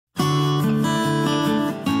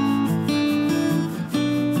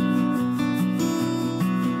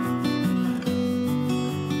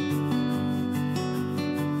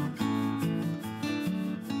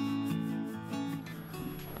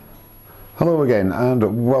Hello again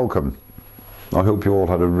and welcome. I hope you all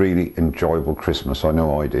had a really enjoyable Christmas. I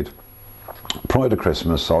know I did. Prior to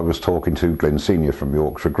Christmas I was talking to Glyn Senior from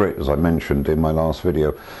Yorkshire Grit, as I mentioned in my last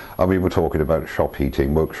video, and we were talking about shop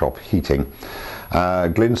heating, workshop heating.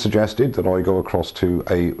 Glyn suggested that I go across to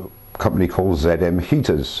a company called ZM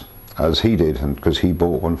Heaters, as he did, and because he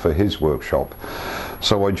bought one for his workshop.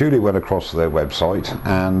 So I duly went across to their website,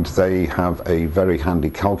 and they have a very handy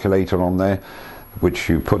calculator on there which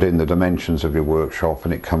you put in the dimensions of your workshop,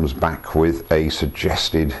 and it comes back with a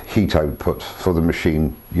suggested heat output for the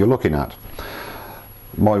machine you're looking at.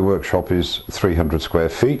 My workshop is 300 square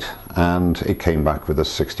feet, and it came back with a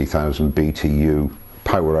 60,000 BTU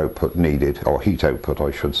power output needed, or heat output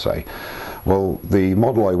I should say. Well, the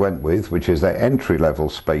model I went with, which is their entry-level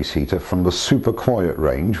space heater from the super quiet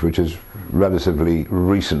range, which is relatively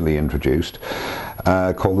recently introduced,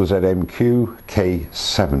 called the ZMQ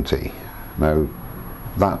K70. Now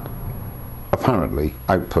that apparently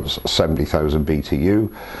outputs 70,000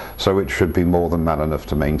 BTU, so it should be more than man enough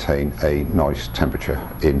to maintain a nice temperature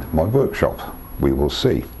in my workshop. We will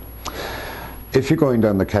see. If you're going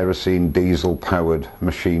down the kerosene diesel powered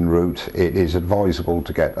machine route, it is advisable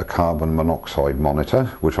to get a carbon monoxide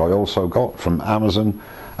monitor, which I also got from Amazon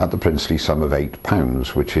at the princely sum of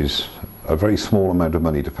 £8, which is a very small amount of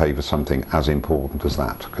money to pay for something as important as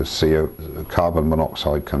that, because carbon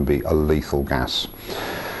monoxide can be a lethal gas.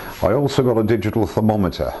 I also got a digital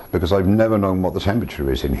thermometer because I've never known what the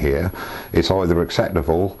temperature is in here. It's either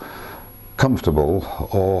acceptable, comfortable,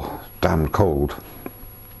 or damn cold.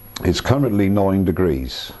 It's currently 9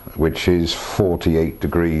 degrees, which is 48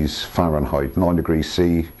 degrees Fahrenheit, 9 degrees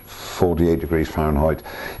C, 48 degrees Fahrenheit.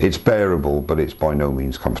 It's bearable, but it's by no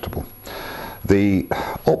means comfortable. The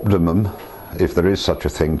optimum, if there is such a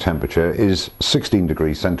thing, temperature is 16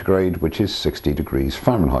 degrees centigrade, which is 60 degrees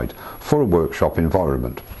Fahrenheit for a workshop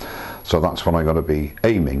environment. So that's what I'm going to be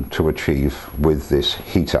aiming to achieve with this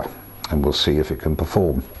heater, and we'll see if it can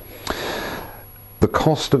perform. The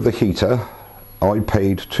cost of the heater, I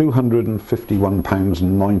paid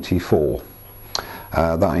 £251.94.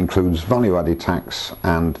 That includes value-added tax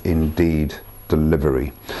and indeed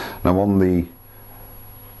delivery. Now,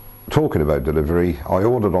 talking about delivery, I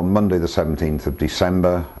ordered on Monday the 17th of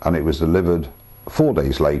December, and it was delivered 4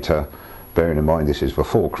 days later, bearing in mind this is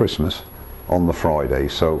before Christmas, on the Friday.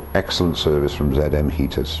 So excellent service from ZM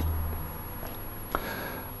Heaters.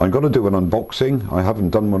 I'm going to do an unboxing. I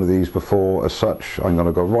haven't done one of these before as such. I'm going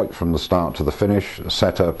to go right from the start to the finish,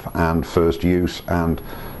 setup and first use, and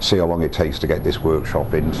see how long it takes to get this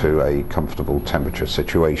workshop into a comfortable temperature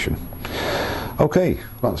situation. Okay,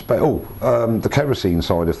 that's better. The kerosene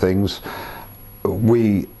side of things,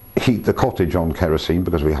 we heat the cottage on kerosene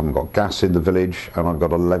because we haven't got gas in the village, and I've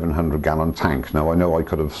got a 1100 gallon tank. Now I know I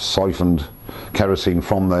could have siphoned kerosene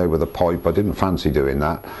from there with a pipe. I didn't fancy doing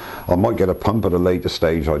that. I might get a pump at a later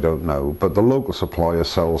stage, I don't know, but the local supplier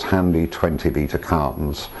sells handy 20 litre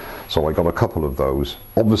cartons, so I got a couple of those.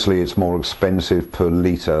 Obviously it's more expensive per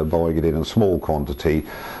litre buying it in a small quantity,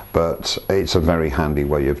 but it's a very handy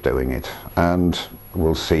way of doing it, and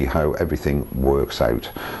we'll see how everything works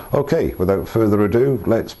out. Okay, without further ado,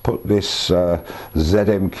 let's put this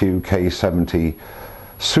ZMQ K70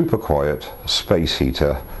 super quiet space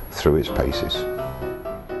heater through its paces.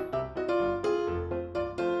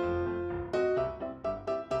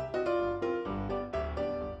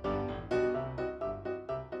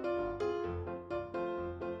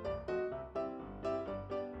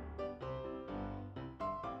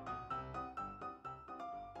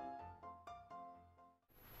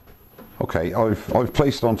 Okay, I've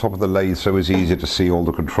placed it on top of the lathe so it's easier to see all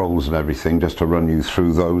the controls and everything, just to run you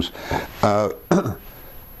through those.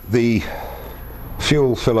 The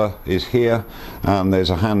fuel filler is here, and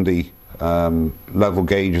there's a handy level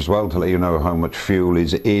gauge as well to let you know how much fuel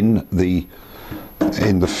is in the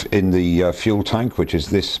fuel tank, which is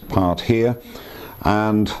this part here.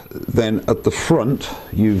 And then at the front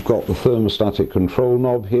you've got the thermostatic control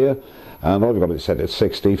knob here, and I've got it set at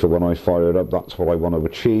 60 for when I fire it up. That's what I want to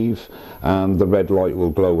achieve, and the red light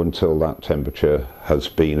will glow until that temperature has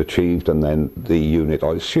been achieved, and then the unit,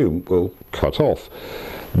 I assume, will cut off.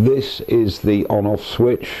 This is the on-off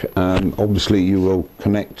switch. Obviously you will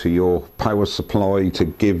connect to your power supply to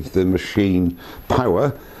give the machine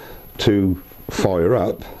power to fire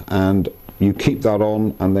up, and you keep that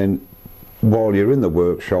on, and then while you're in the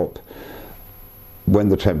workshop, when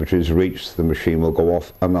the temperature is reached, the machine will go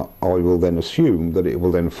off, and I will then assume that it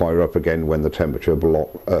will then fire up again when the temperature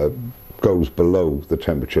goes below the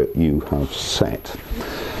temperature you have set.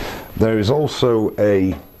 There is also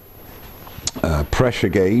a pressure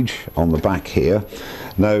gauge on the back here,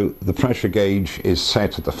 Now the pressure gauge is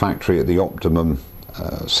set at the factory at the optimum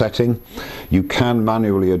setting. You can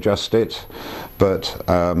manually adjust it, but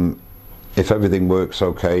if everything works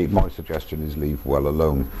okay, my suggestion is leave well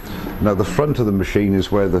alone. Now the front of the machine is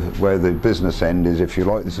where the business end is, if you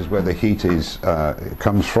like. This is where the heat is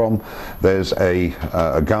comes from. There's a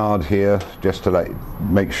guard here just to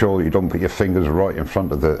make sure you don't put your fingers right in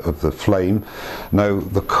front of the flame. Now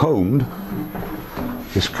the cone,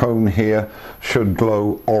 this cone here, should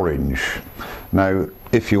glow orange. Now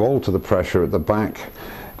if you alter the pressure at the back,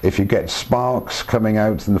 if you get sparks coming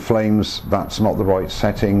out in the flames, that's not the right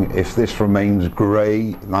setting. If this remains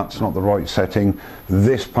grey, that's not the right setting.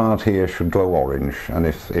 This part here should glow orange, and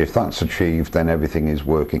if that's achieved, then everything is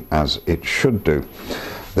working as it should do.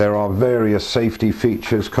 There are various safety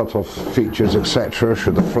features, cut-off features, etc.,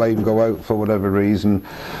 should the flame go out for whatever reason.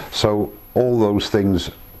 So all those things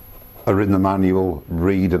are in the manual.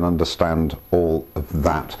 Read and understand all of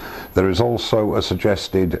that. There is also a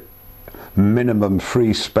suggested minimum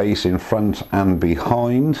free space in front and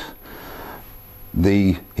behind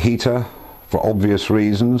the heater for obvious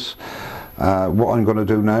reasons. What I'm going to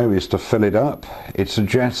do now is to fill it up. It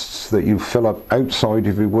suggests that you fill up outside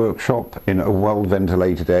of your workshop in a well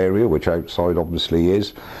ventilated area, which outside obviously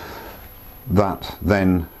is. That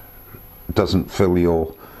then doesn't fill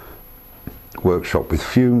your workshop with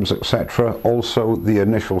fumes, etc. Also, the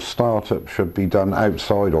initial startup should be done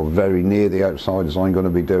outside or very near the outside, as I'm going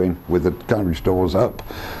to be doing, with the garage doors up,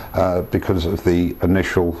 because of the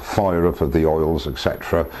initial fire up of the oils,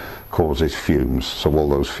 etc., causes fumes. So all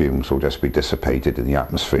those fumes will just be dissipated in the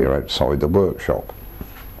atmosphere outside the workshop.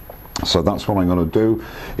 So that's what I'm going to do,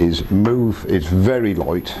 is move. It's very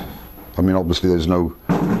light. I mean, obviously there's no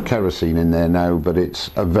kerosene in there now, but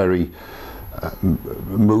it's a very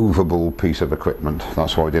movable piece of equipment.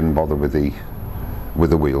 That's why I didn't bother with the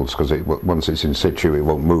wheels, because once it's in situ it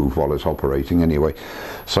won't move while it's operating anyway.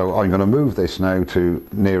 So I'm going to move this now to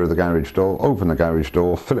nearer the garage door, open the garage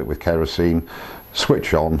door, fill it with kerosene,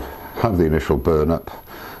 switch on, have the initial burn up,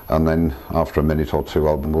 and then after a minute or two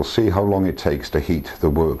we'll see how long it takes to heat the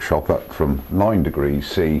workshop up from 9 degrees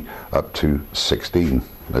C up to 16.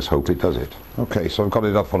 Let's hope it does it. Okay, so I've got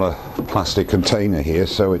it up on a plastic container here,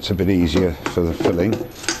 so it's a bit easier for the filling.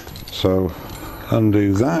 So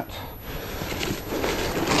undo that,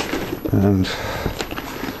 and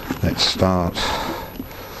let's start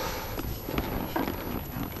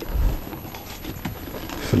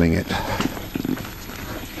filling it.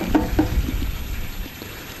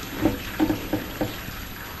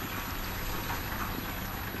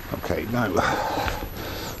 Okay, now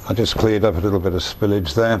I just cleared up a little bit of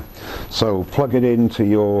spillage there. So plug it into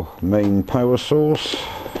your main power source,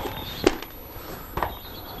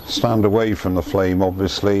 stand away from the flame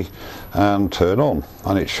obviously, and turn on,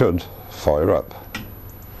 and it should fire up.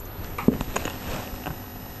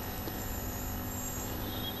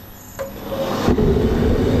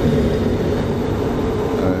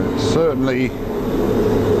 Certainly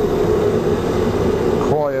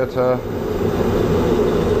quieter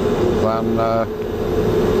than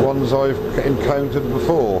ones I've encountered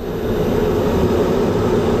before.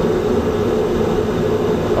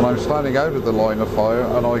 And I'm standing out of the line of fire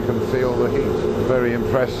and I can feel the heat. Very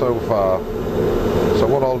impressed so far. So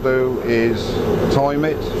what I'll do is time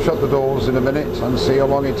it, shut the doors in a minute, and see how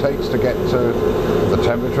long it takes to get to the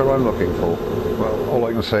temperature I'm looking for. Well, all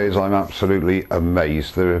I can say is I'm absolutely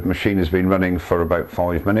amazed. The machine has been running for about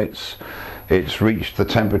 5 minutes. It's reached the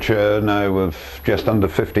temperature now of just under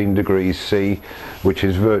 15 degrees C, which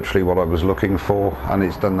is virtually what I was looking for, and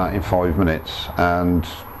it's done that in 5 minutes, and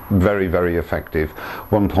very, very effective.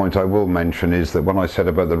 One point I will mention is that when I said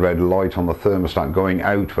about the red light on the thermostat going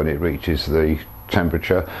out when it reaches the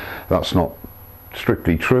temperature, that's not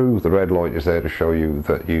strictly true. The red light is there to show you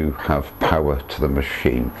that you have power to the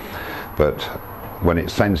machine, but when it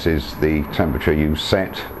senses the temperature you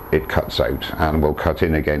set, it cuts out and will cut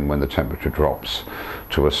in again when the temperature drops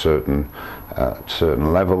to a certain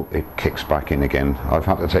level. It kicks back in again. I've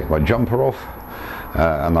had to take my jumper off,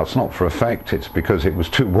 and that's not for effect. It's because it was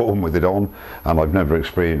too warm with it on, and I've never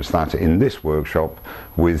experienced that in this workshop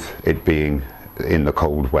with it being in the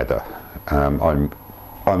cold weather. I'm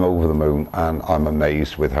over the moon, and I'm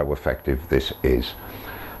amazed with how effective this is.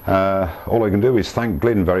 All I can do is thank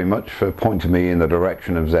Glyn very much for pointing me in the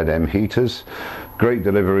direction of ZM heaters. Great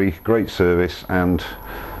delivery, great service, and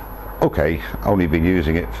okay, only been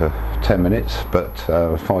using it for 10 minutes, but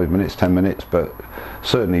 5 minutes, 10 minutes, but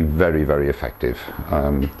certainly very, very effective.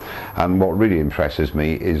 And what really impresses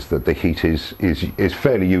me is that the heat is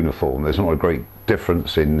fairly uniform. There's not a great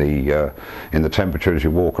difference in the temperature as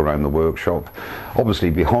you walk around the workshop. Obviously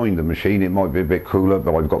behind the machine it might be a bit cooler,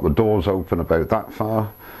 but I've got the doors open about that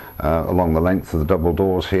far along the length of the double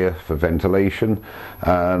doors here for ventilation,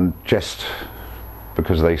 and just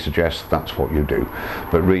because they suggest that's what you do,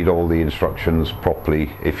 but read all the instructions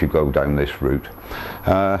properly if you go down this route.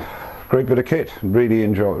 Great bit of kit, really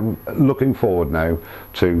enjoy, looking forward now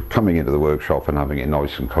to coming into the workshop and having it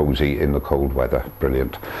nice and cozy in the cold weather.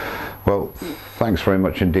 Brilliant. Well, thanks very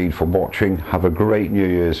much indeed for watching. Have a great New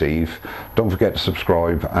Year's Eve. Don't forget to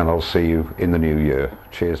subscribe, and I'll see you in the new year.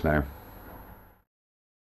 Cheers now.